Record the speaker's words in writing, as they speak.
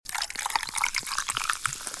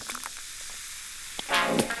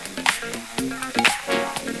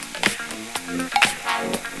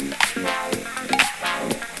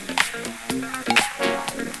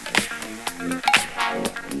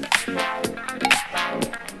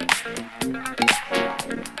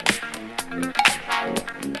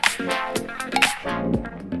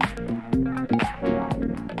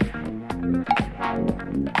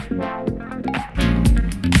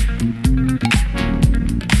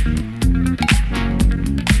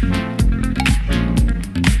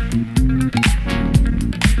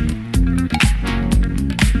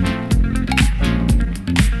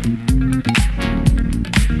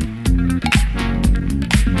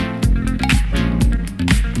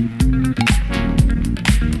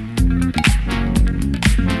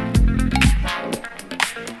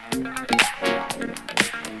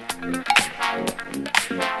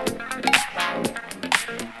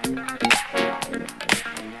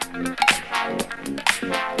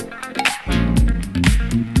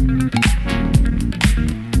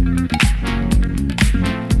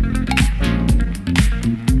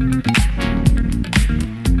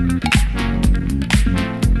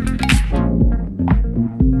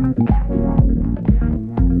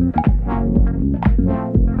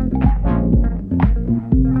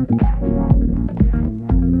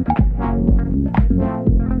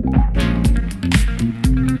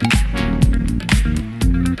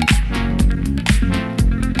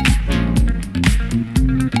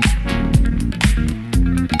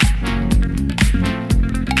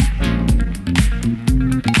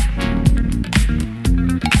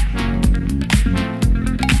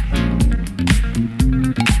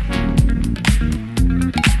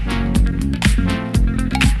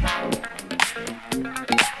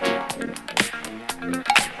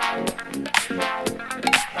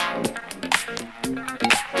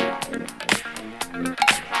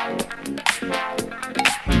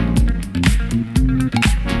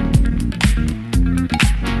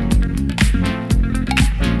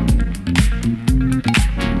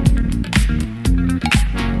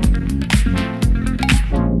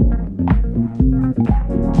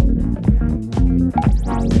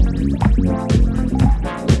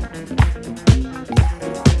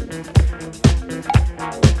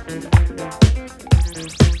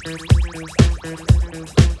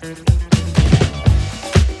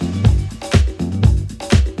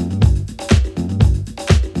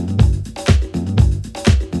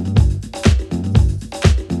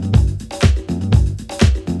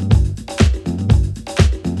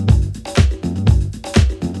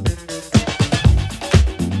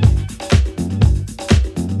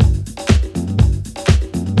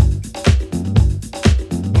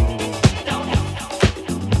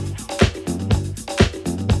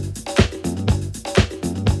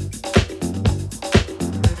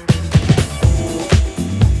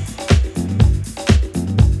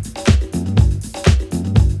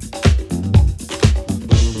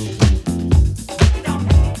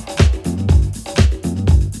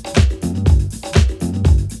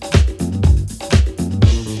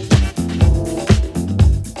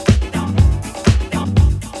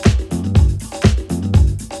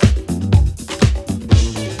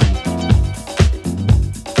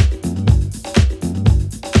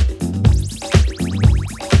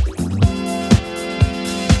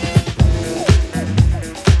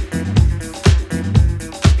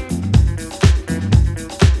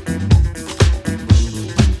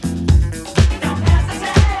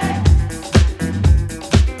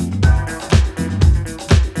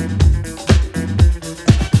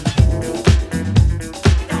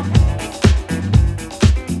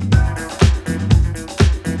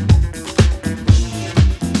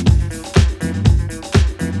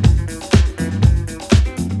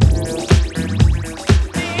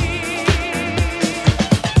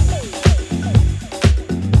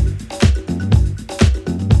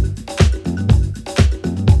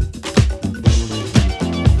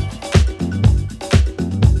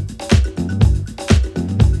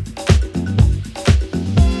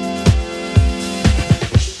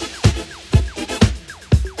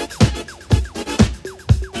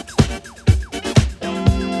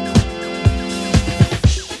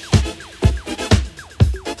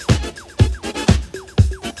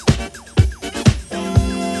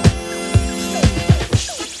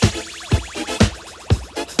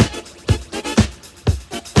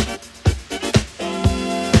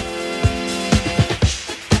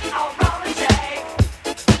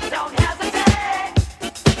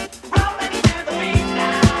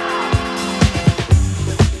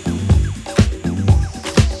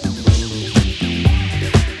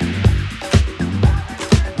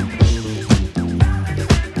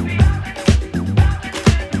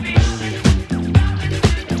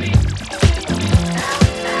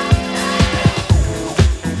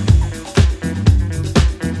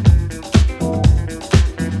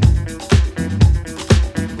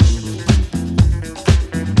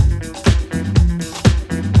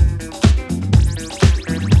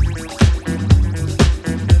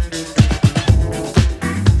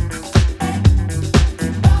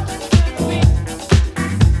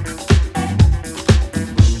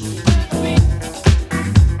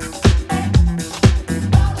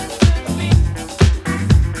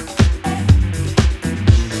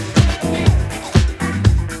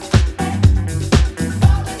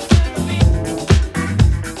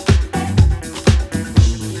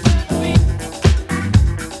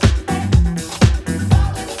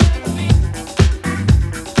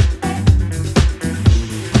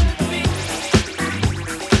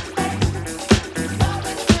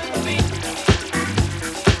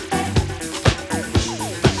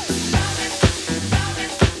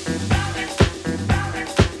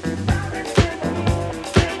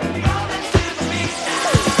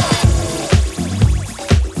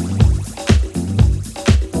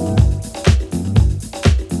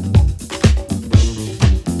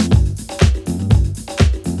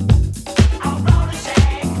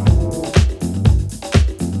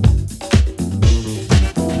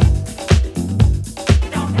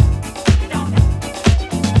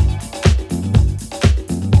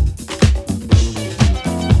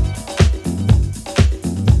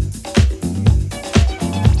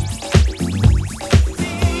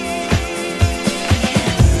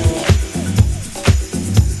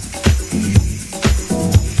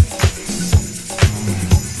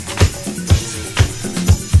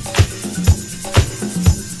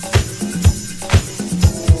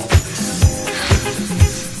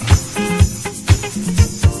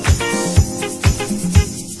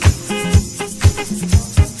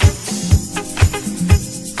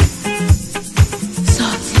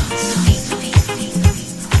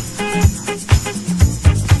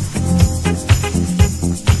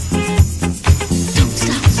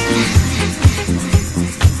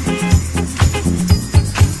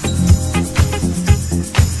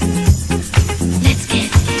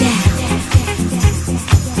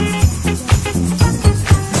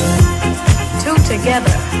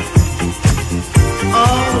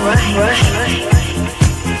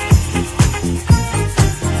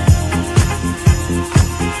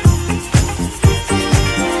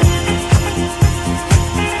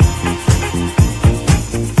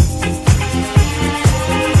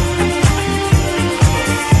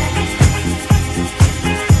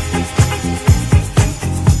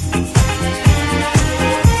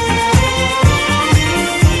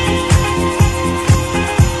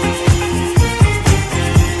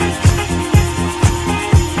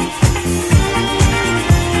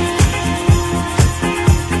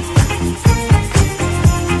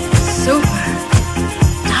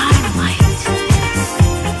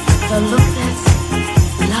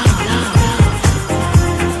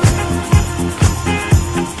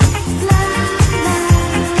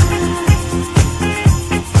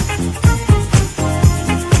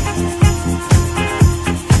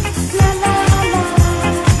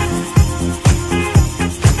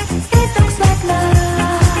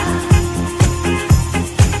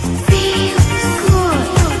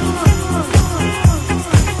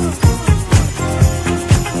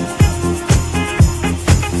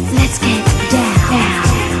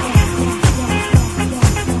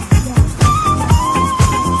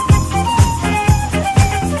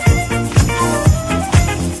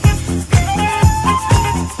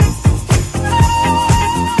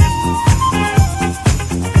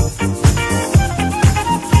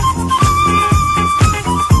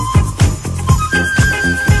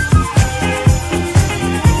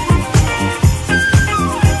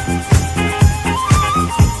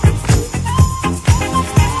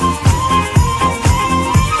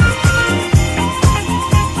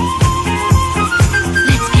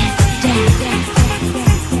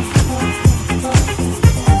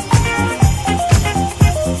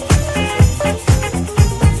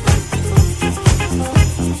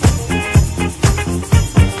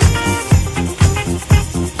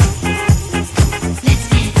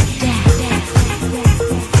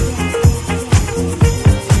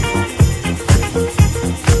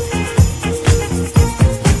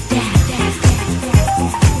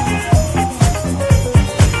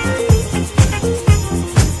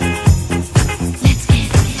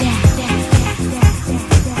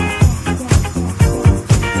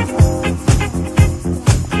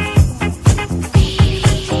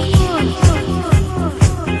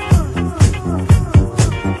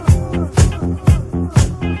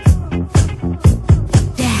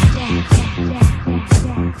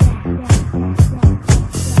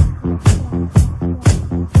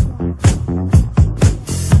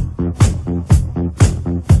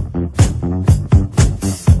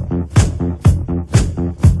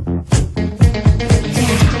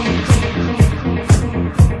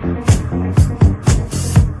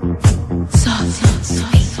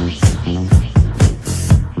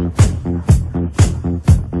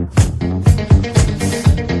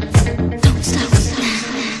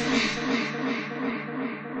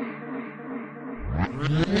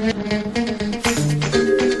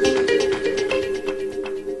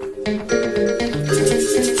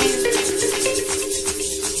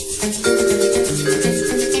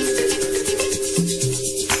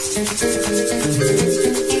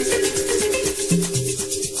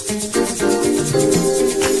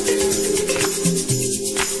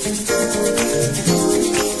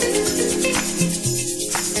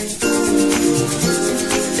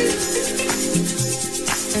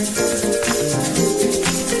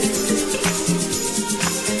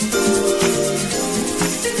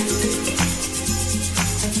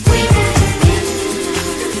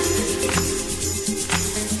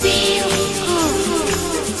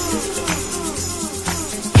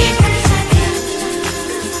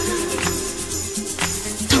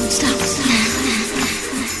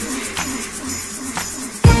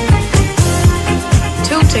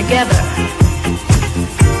together.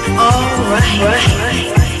 All right.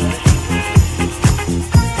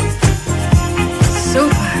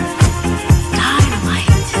 Super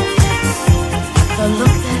dynamite. The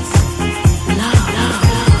look that's love.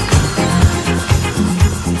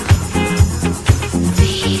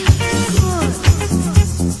 Feel good.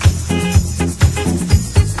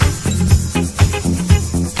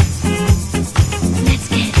 Let's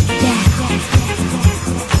get down.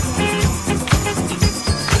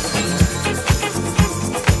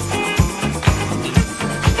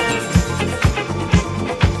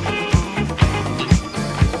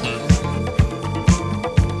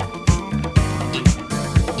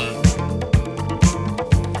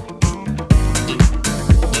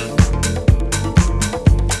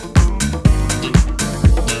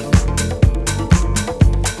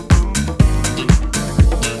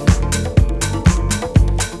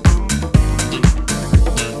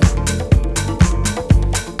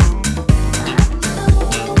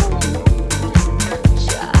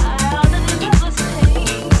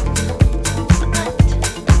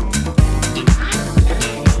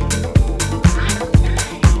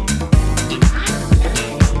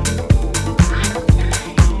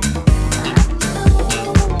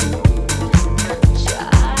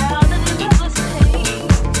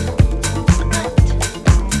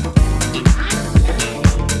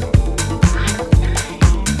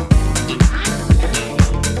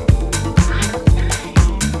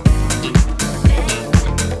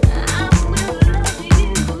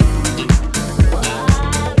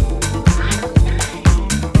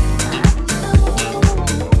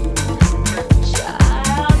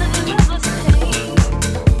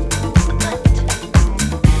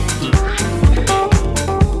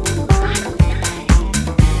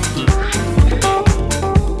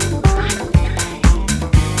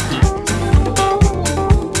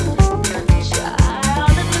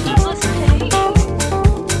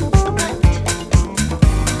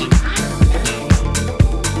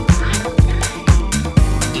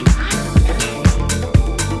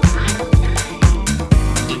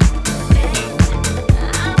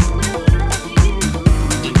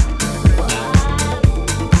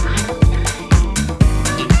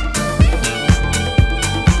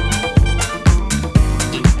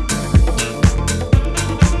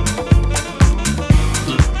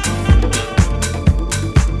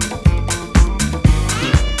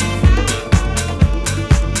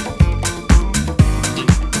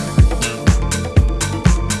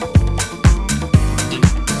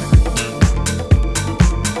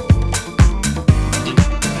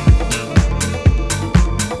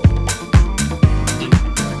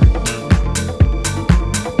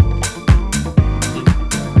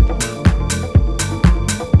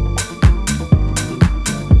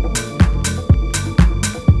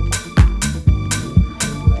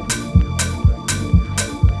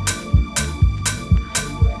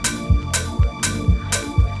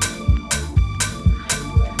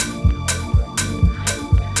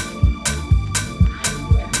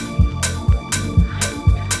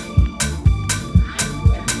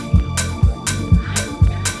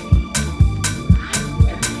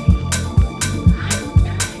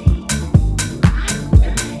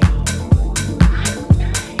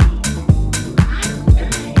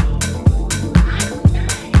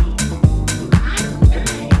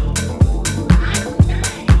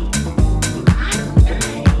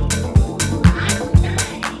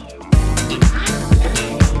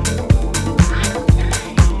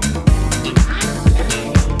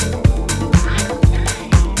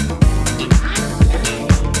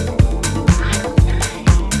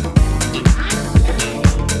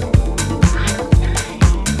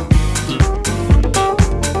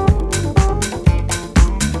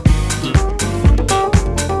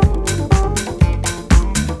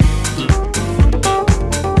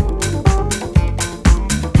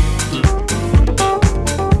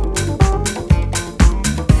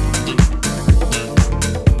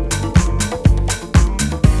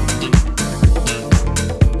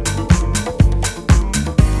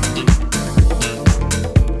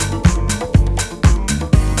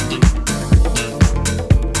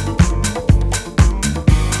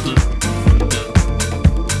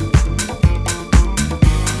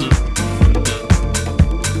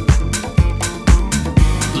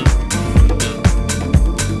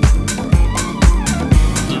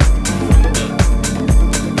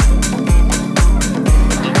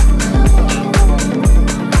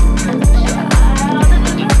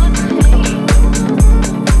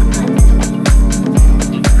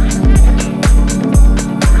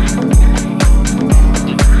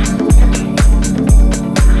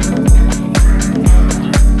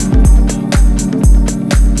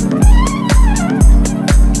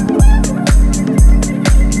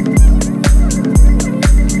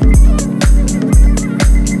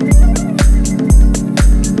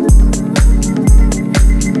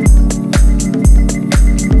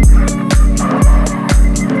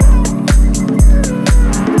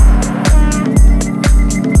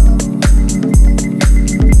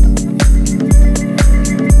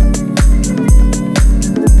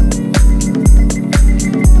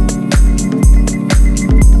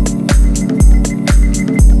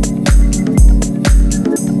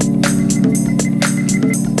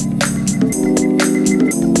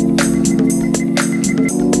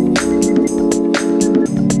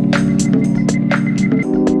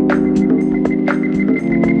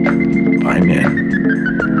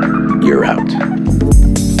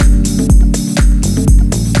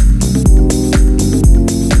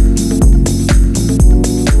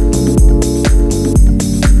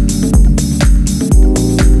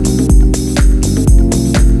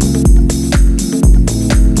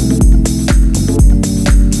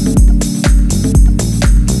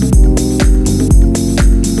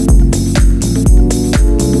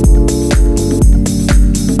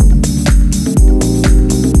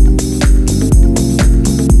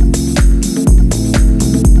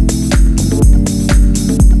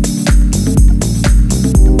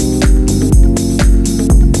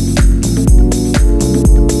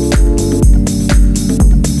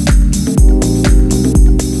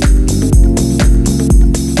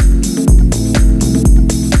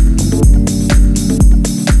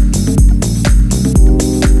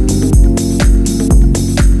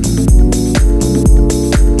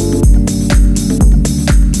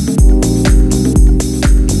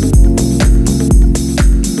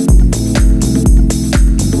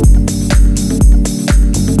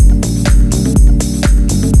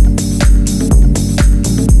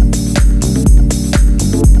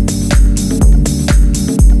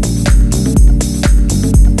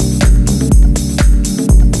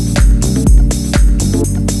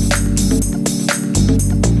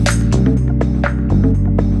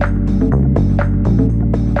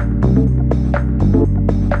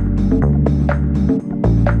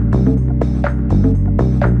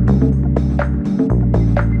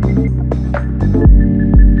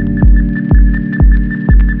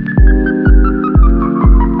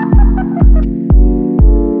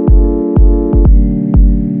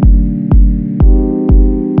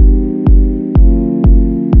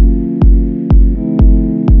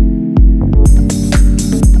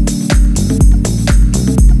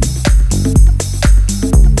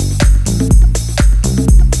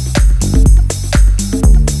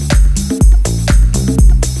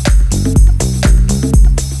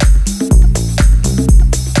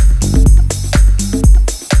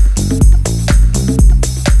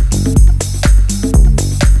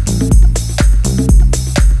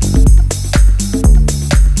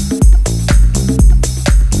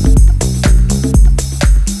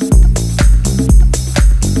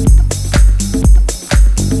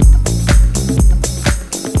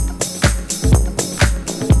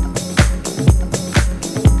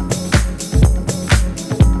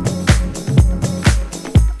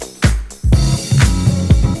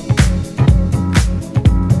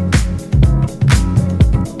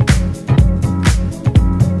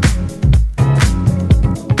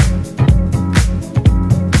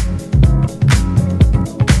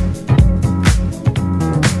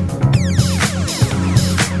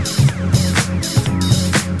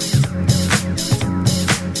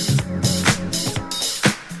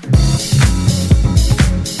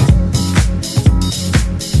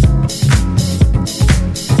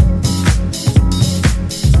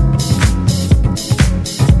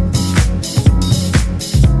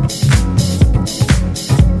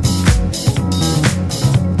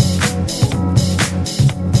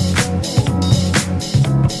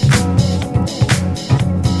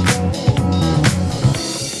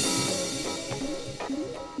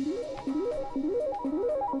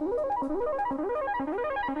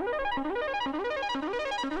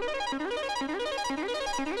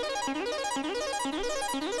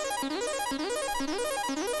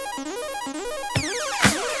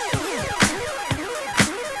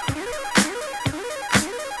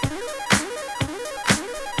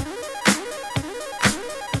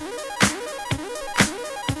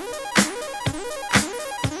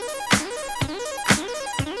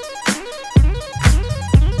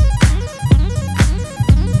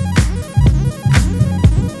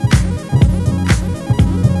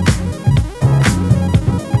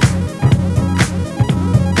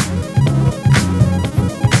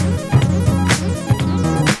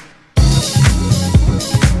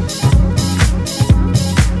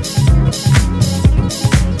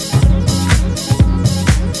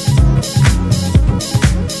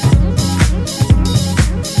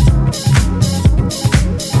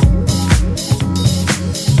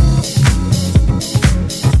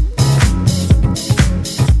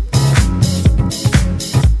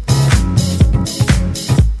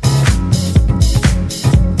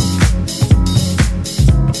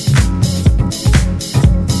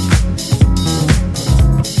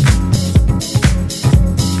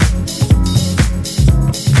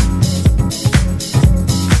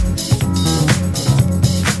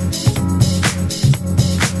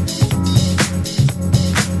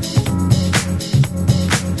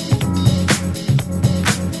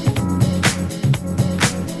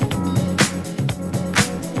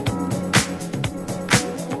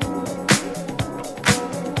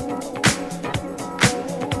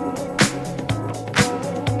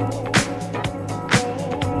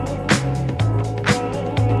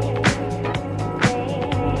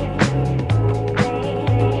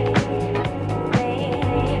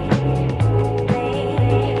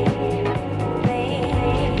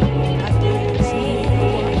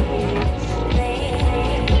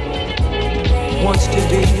 wants to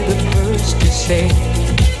be the first to say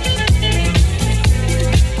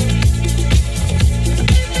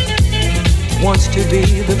wants to be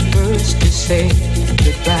the first to say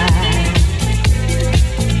goodbye.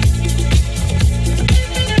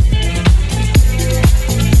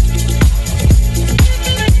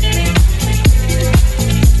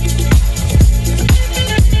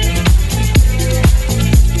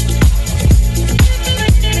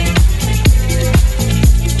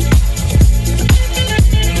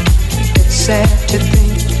 It's sad to think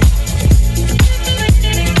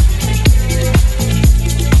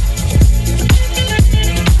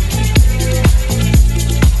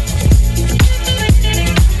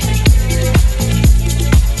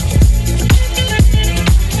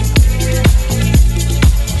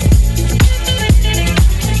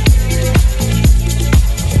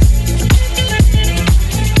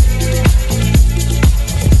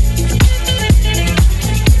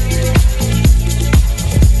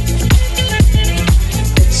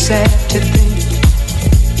sad to think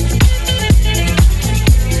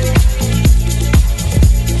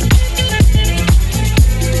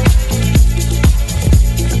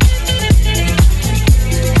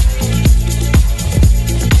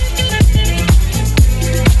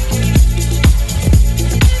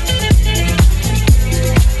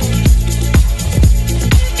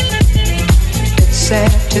it's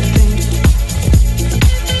sad to think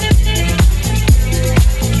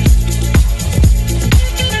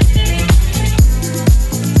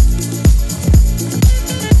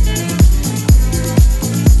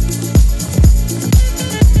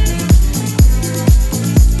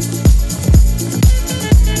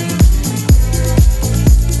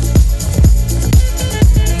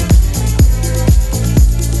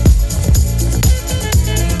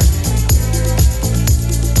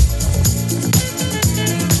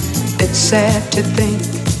It's sad to think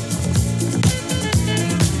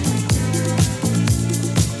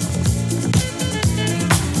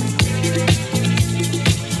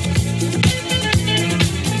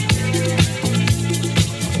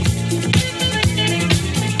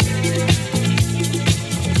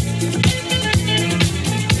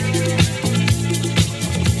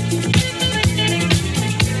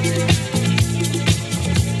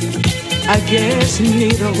I guess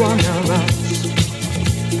neither one of us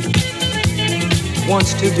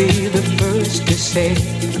wants to be the first to say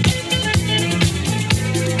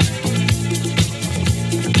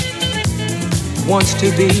wants to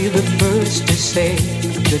be the first to say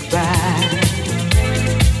goodbye.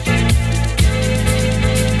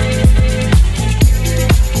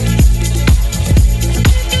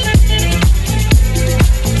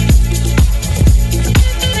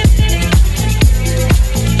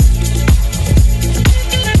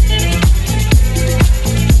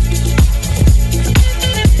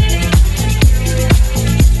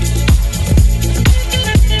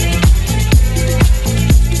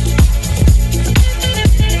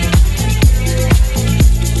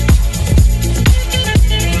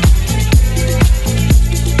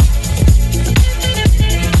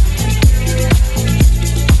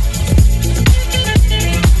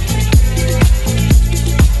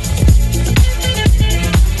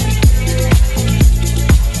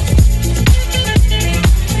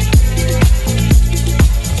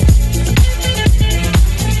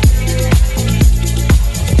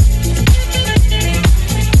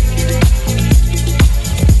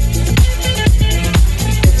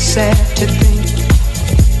 Sad to think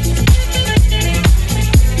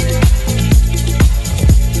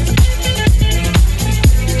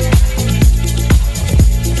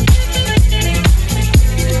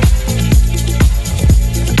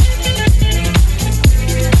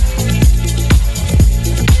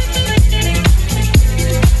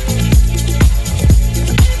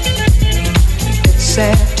it's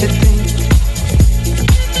sad to think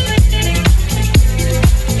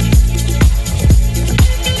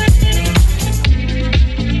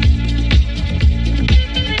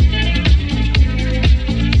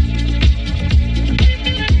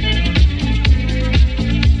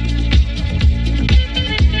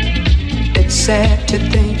sad to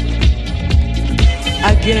think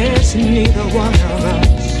I guess neither one of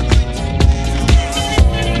us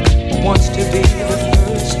wants to be the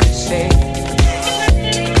first to say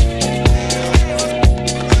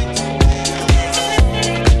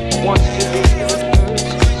wants to be the first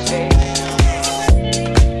to say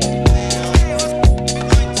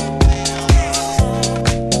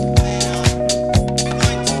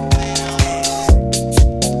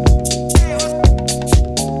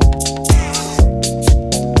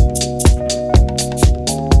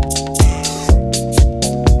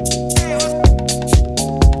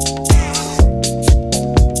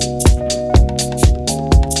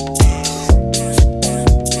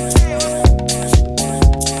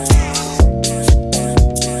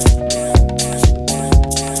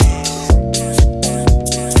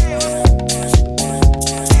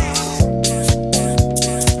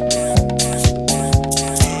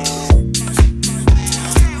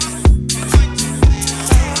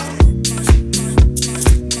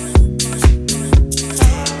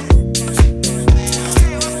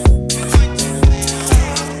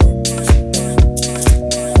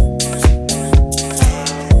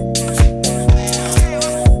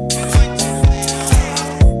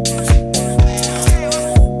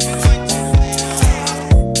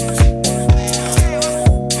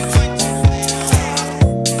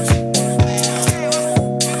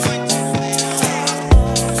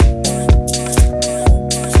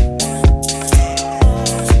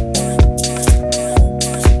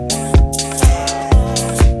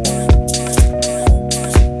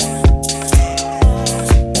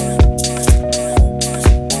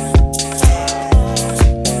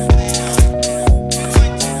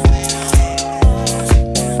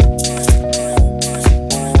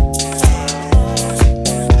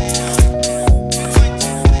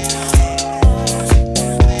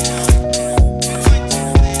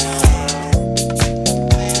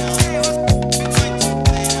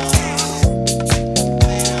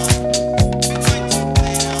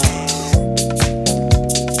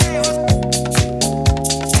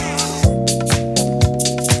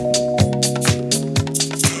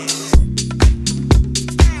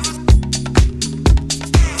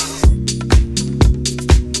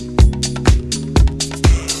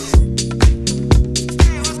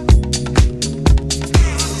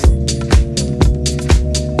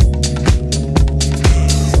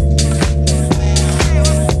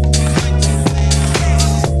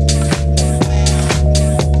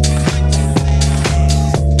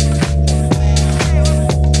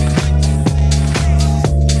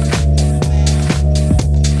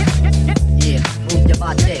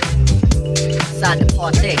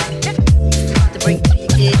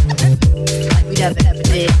never ever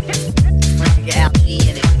did. My nigga Al G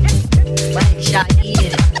in it. My nigga Shy E in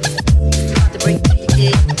it. About to bring it to your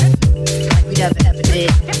kid. Like we never ever did.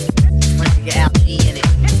 My nigga Al G in it.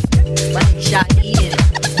 My nigga Shy E in it.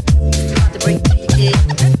 About to bring it to your kid.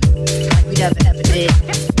 Like we never ever did.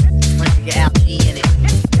 My nigga Al G in it.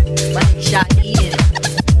 My nigga Shy E in it.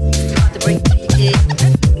 About to bring it to your kid.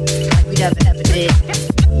 Like we never ever did.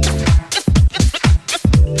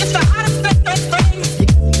 It's the hottest thing.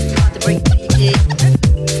 About to bring it to your kid.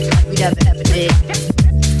 Like we never ever did.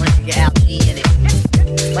 My nigga Al G in it.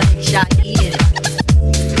 My nigga Shy E in it.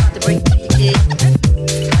 About to bring it to your kid.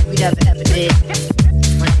 Like we never ever did.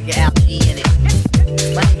 My nigga Al G in it.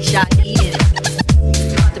 My nigga Shy E in it.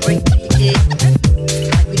 About to bring it to your kid.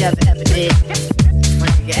 Like we never ever did. My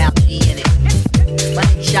nigga Al G in it. My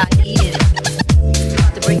nigga Shy E in it.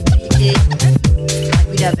 About to bring it to your kid. Like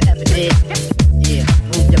we never ever did. Yeah,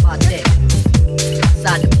 move your body.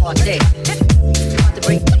 Side the party. About to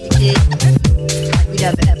bring it to your kid. Like we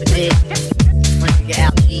never ever did. My nigga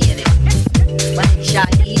Al G in it. My nigga Shy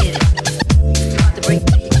E in it. About to bring it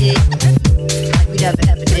to your kid. Like we never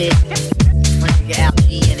ever did. My nigga Al G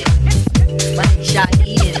in it. My nigga Shy E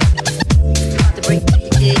in it. About to bring it to your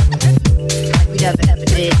kid. Like we never ever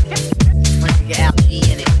did. My nigga Al G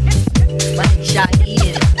in it. My nigga Shy E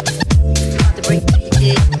in it. About to bring it to your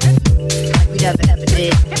kid. Like we never ever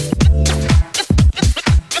did.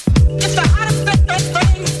 It's the hottest thing.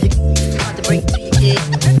 About to bring it to your kid.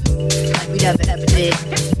 Like we never ever did.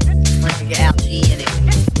 My nigga Al G in it.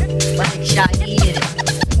 My nigga Shy E in it.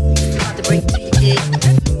 About to bring it to your kid.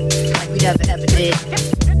 Like we never ever did.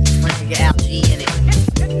 My nigga Al G in it.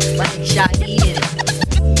 My nigga Shy E in it.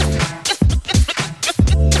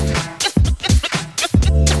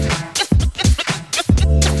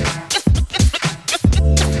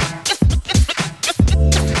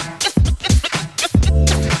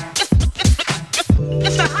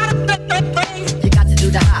 It's the hottest thing. You got to do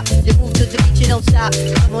the hop. You move to the beat, you don't stop.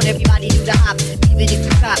 Come on, everybody, do the hop. Even if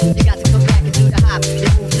you cop, you got to come back and do the hop. You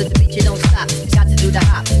move to the beat, you don't stop. You got to do the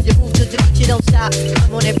hop. You move to the beat, you don't stop.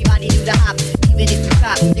 Come on, everybody, do the hop. Even if you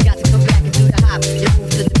cop, you got to come back and do the hop. You move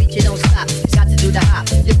to the beat, you don't stop. You got to do the hop.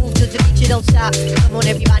 You move to the beat, you don't stop. Come on,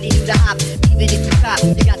 everybody, do the hop. Even if you cop,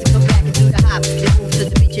 you got to come back and do the hop. You move to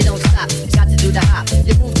the beat, you don't stop. You got to do the hop.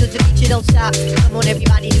 You move to the beat, you don't stop. Come on,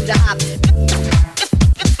 everybody, do the hop.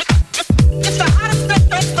 It's the hottest thing.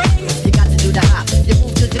 You got to do the hop. You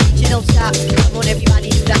move to the beat, you don't stop. Come on, everybody,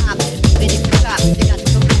 do the hop. Even if you stop, you got to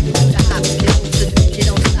come back and do the hop. You move to the beat, you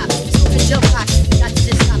don't stop. Smoking your rock, you got to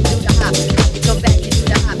just stop, do the hop. You come back and do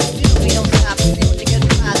the hop. You know we don't stop. We don't think it'll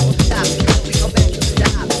rise, won't stop. You know we go back and do the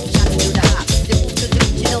hop. Shot to do the hop. You move to the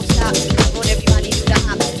beat, you don't stop. Come on, everybody, do the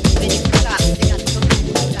hop. Even if you stop, you got to come back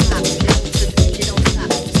and do the hop. You move to the beat, you don't stop.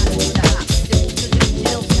 Shot to do the hop. You move to the beat, you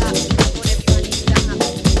don't stop. Come on, everybody, do the hop.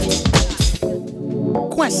 Even if you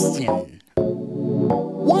stop. Question.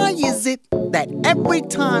 Why is it that every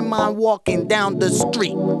time I'm walking down the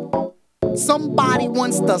street, somebody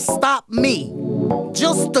wants to stop me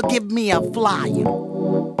just to give me a flyer?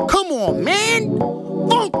 Come on, man.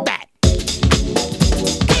 Funk that.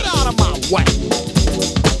 Get out of my way.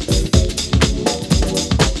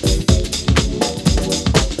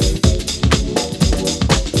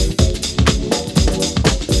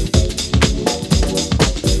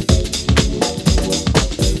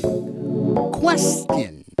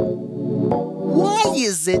 Question. Why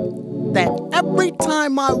is it that every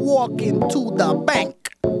time I walk into the bank,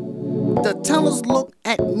 the tellers look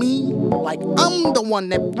at me like I'm the one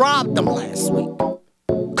that robbed them last week?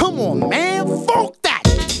 Come on, man, funk that!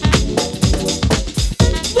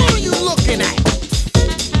 What are you looking at?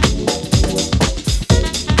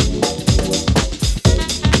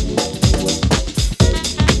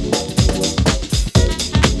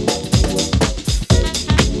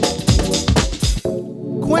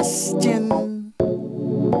 Question.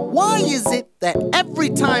 Why is it that every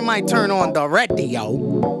time I turn on the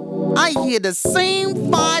radio, I hear the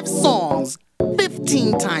same 5 songs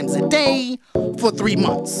 15 times a day for 3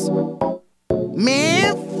 months?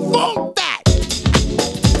 Man, funk that!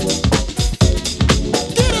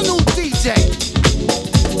 Get a new DJ!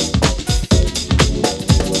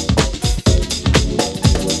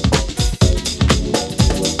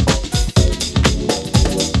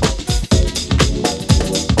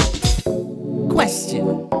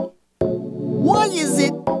 Question. Why is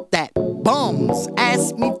it that bums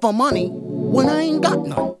ask me for money when I ain't got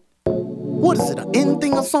none? What is it, an end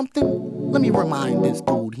thing or something? Let me remind this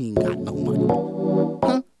dude he ain't got no money.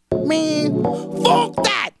 Huh? Man, funk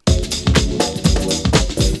that!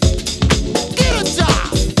 Get a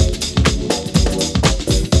job!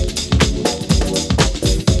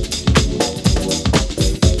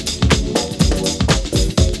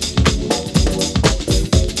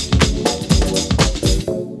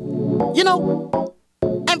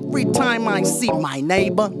 my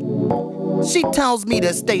neighbor. She tells me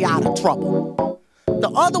to stay out of trouble. The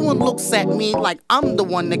other one looks at me like I'm the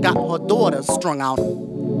one that got her daughter strung out.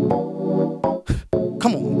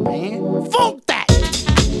 Come on, man. Funk that!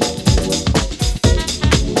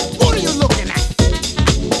 What are you looking at?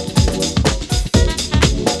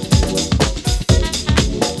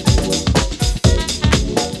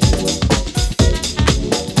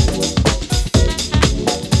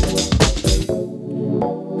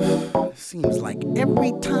 Seems like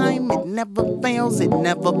every time it never fails, it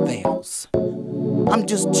never fails. I'm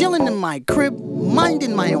just chilling in my crib,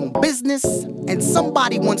 minding my own business, and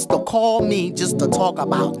somebody wants to call me just to talk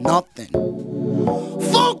about nothing.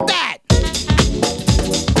 Fuck that!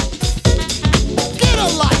 Get a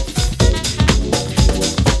life!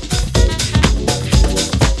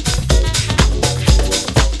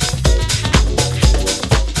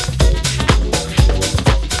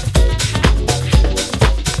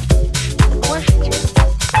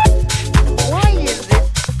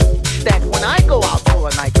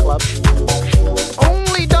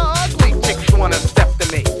 Only the ugly chicks wanna step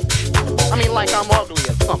to me. I mean, like I'm ugly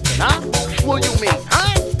or something, huh? What do you mean,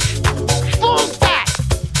 huh? Full that!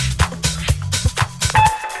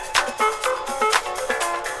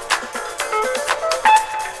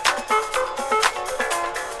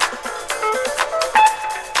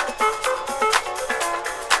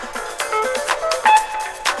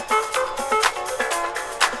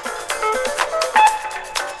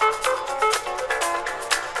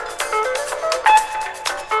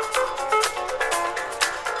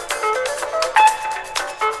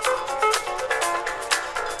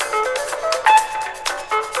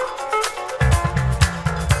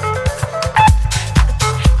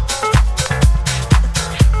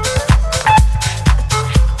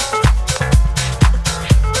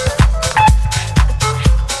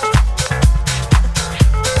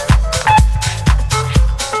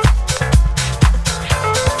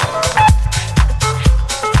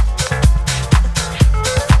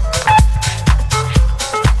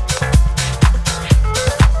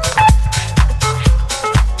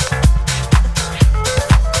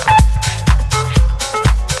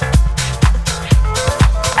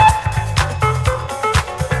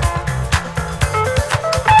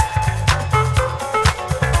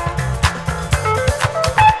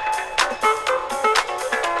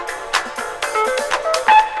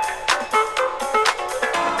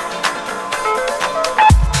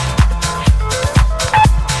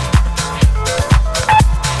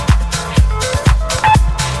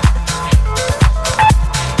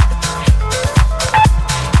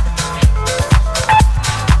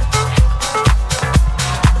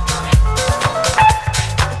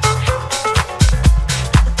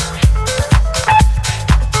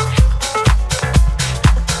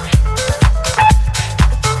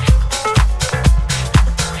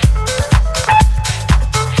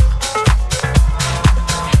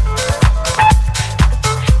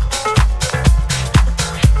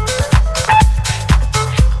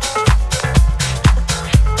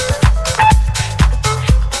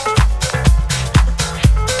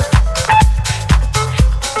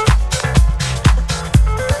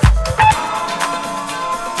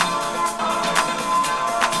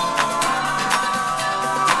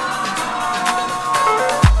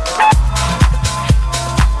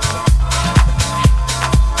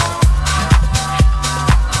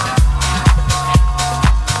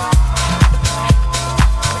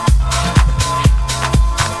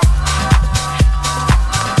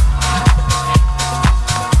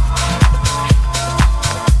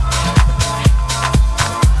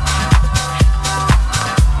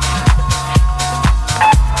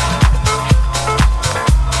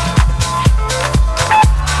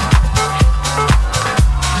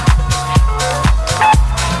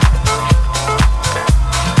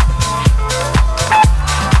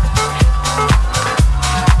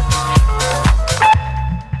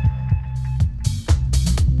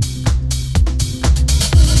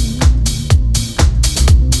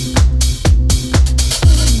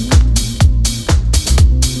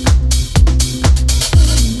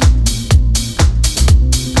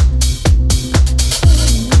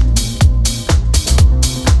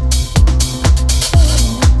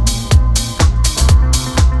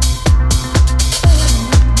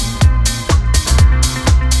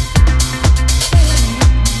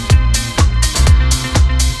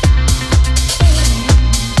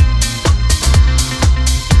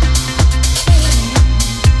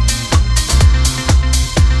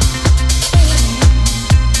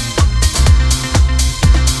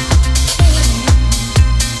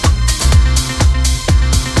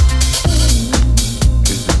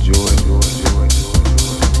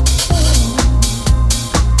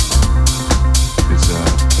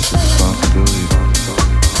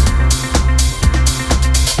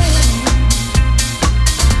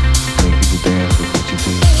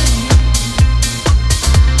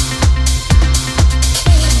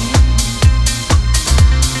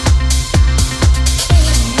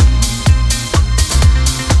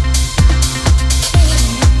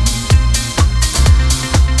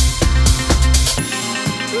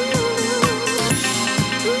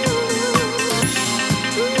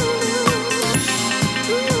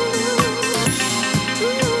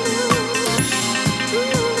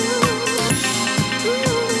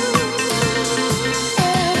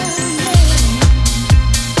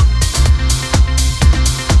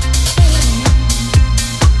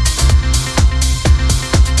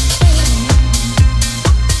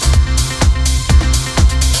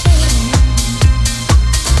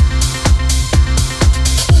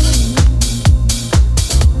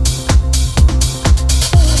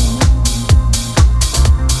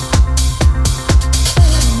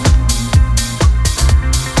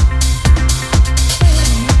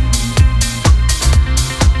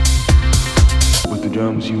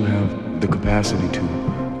 the capacity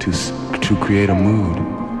to create a mood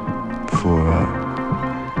for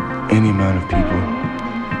any amount of people.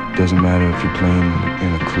 Doesn't matter if you're playing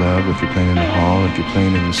in a club, if you're playing in a hall, if you're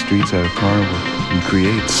playing in the streets at a carnival. You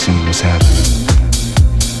create seeing what's happening.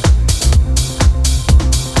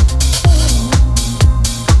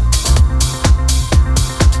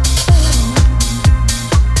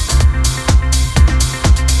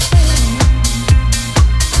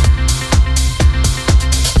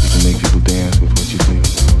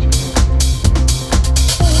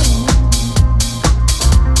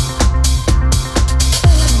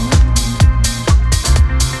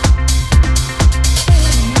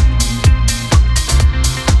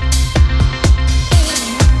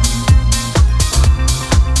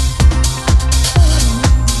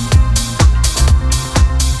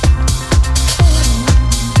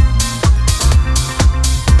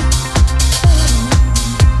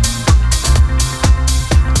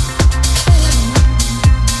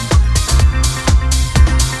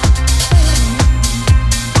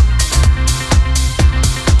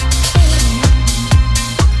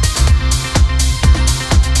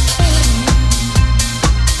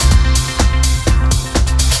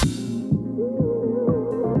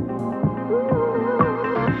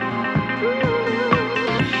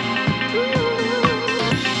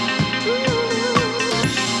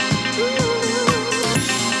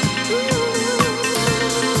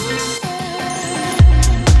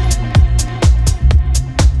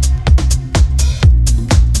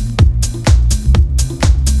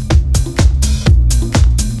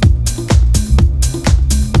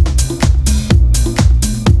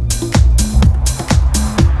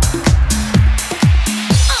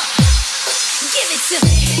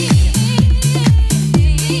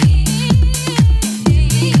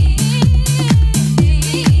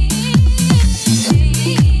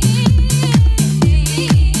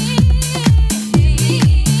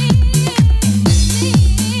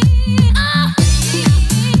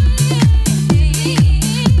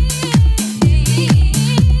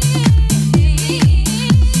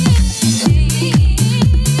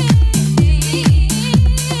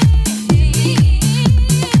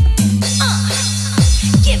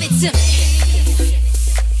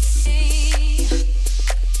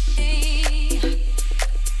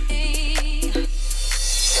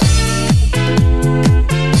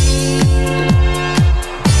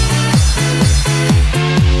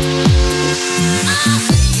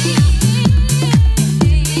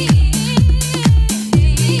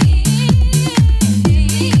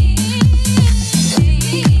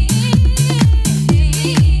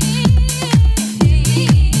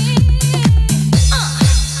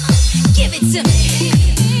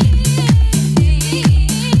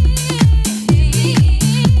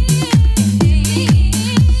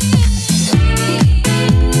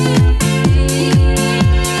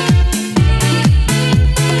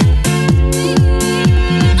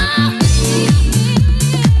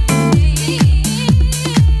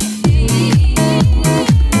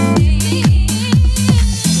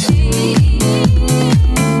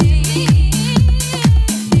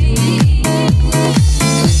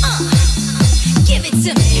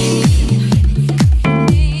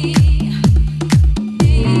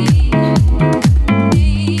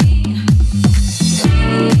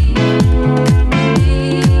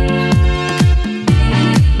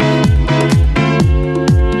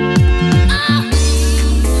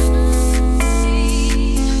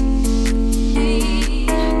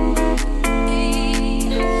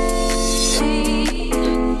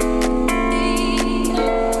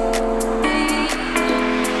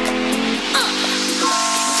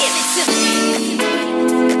 Give it to me.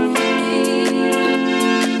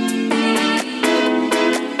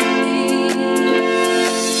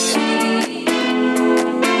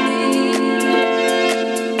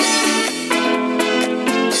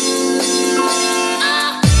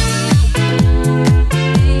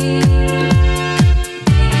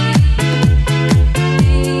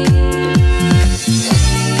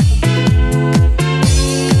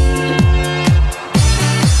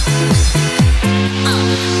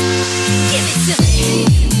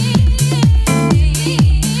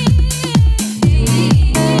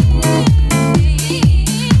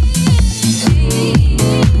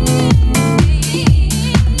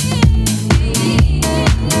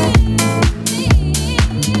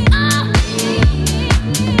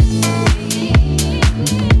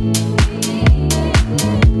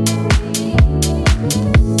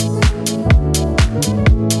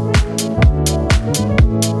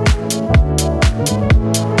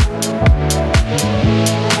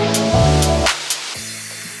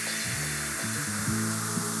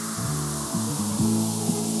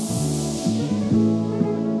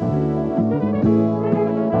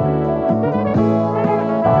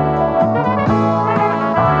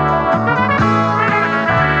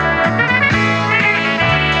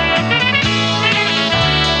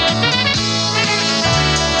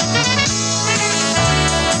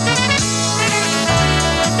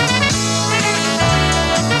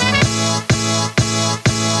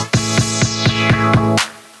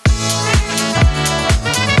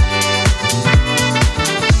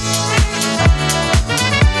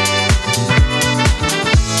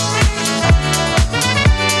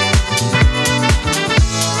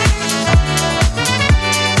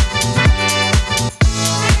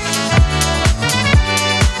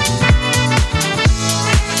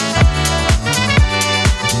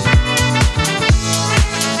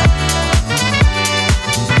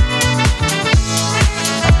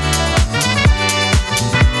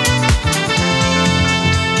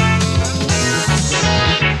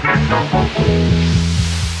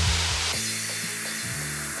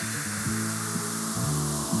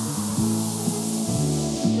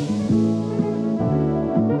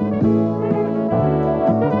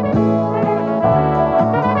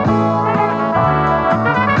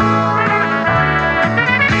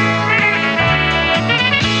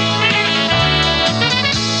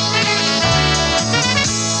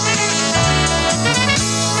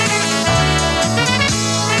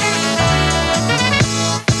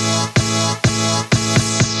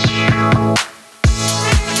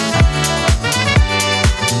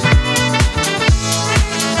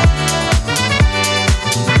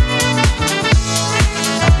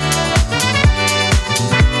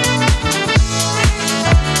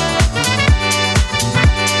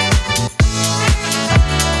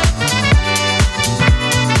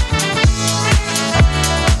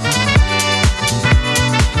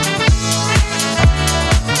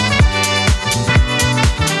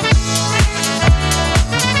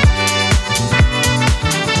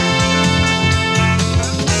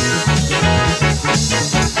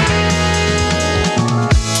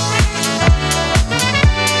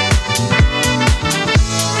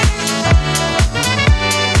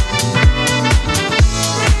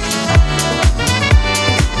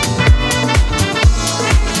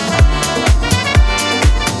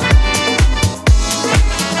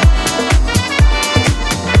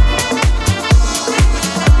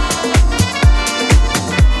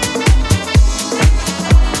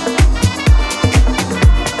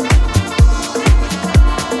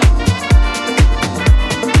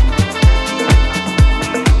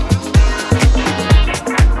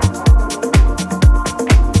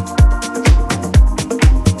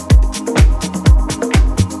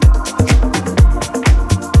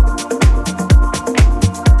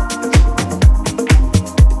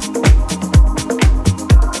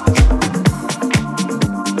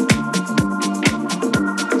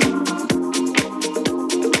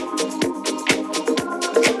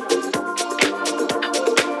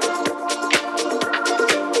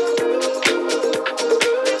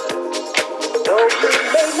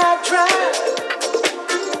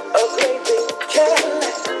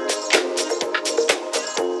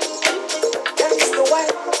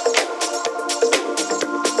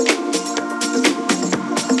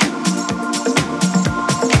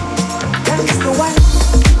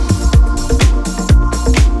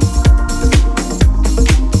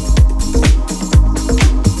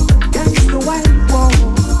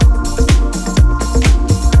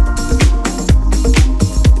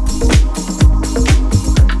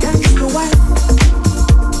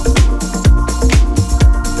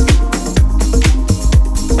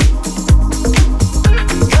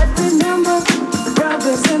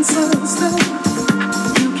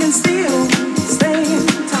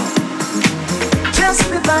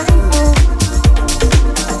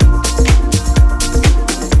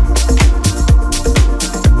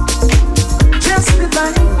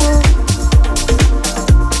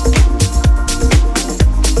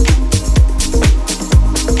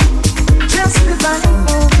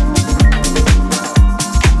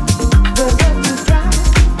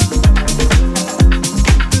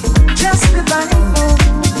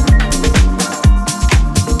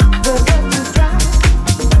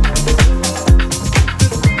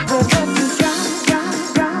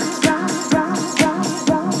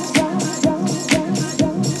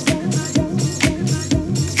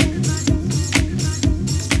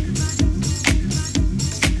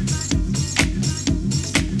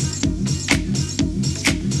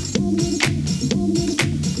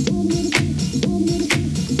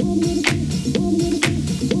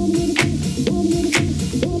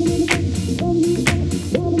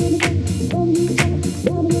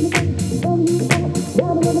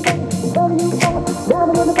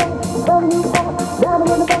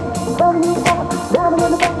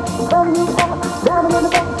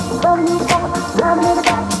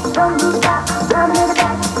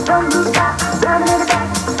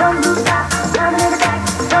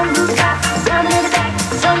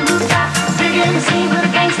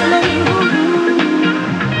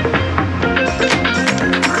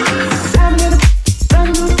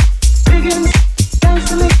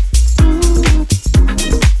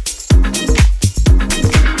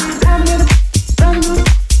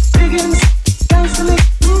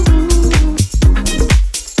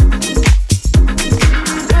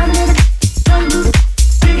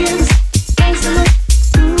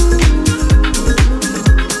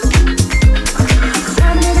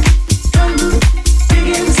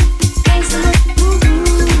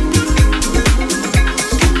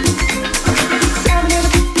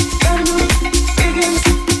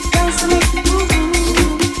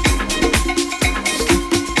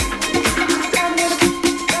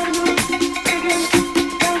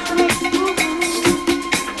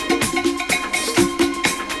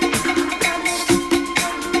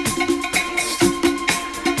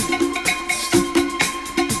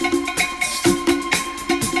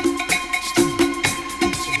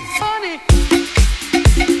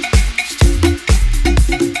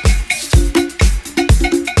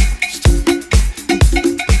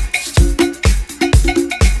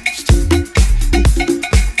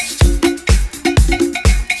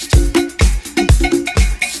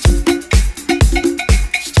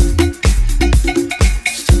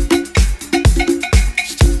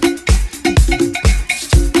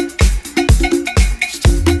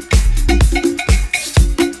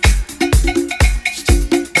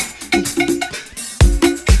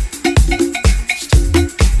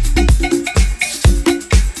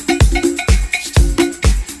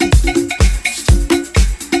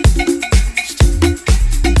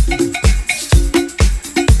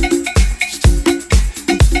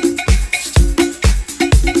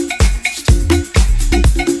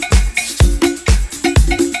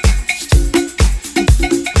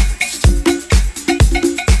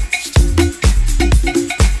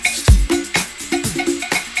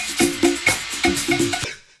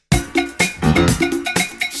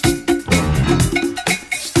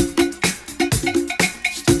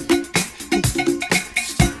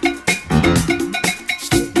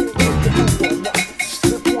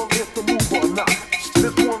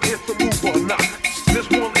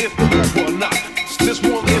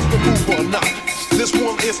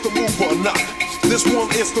 not. This one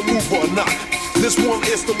is the move or not. This one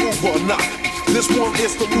is the move or not. This one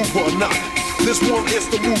is the move or not. This one is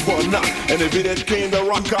the move or not. And if it came to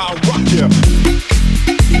rock, I'll rock ya.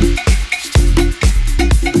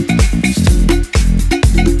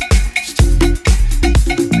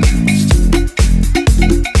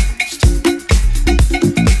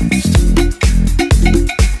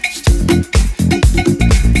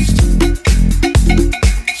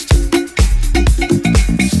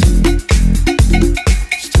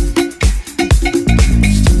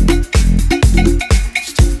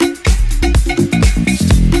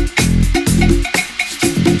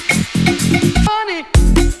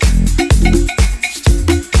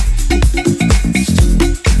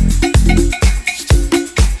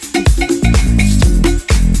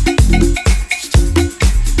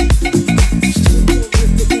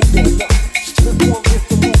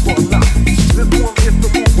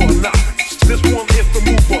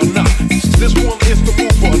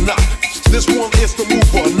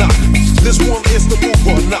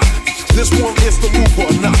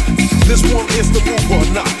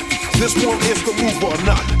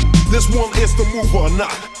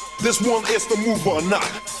 This one is the move or not.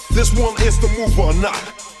 This one is the move or not.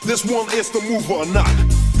 This one is the move or not.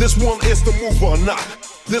 This one is the move or not.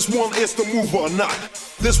 This one is the move or not.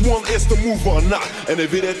 This one is the move or not. And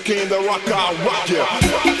if it came to rock, I'll rock ya.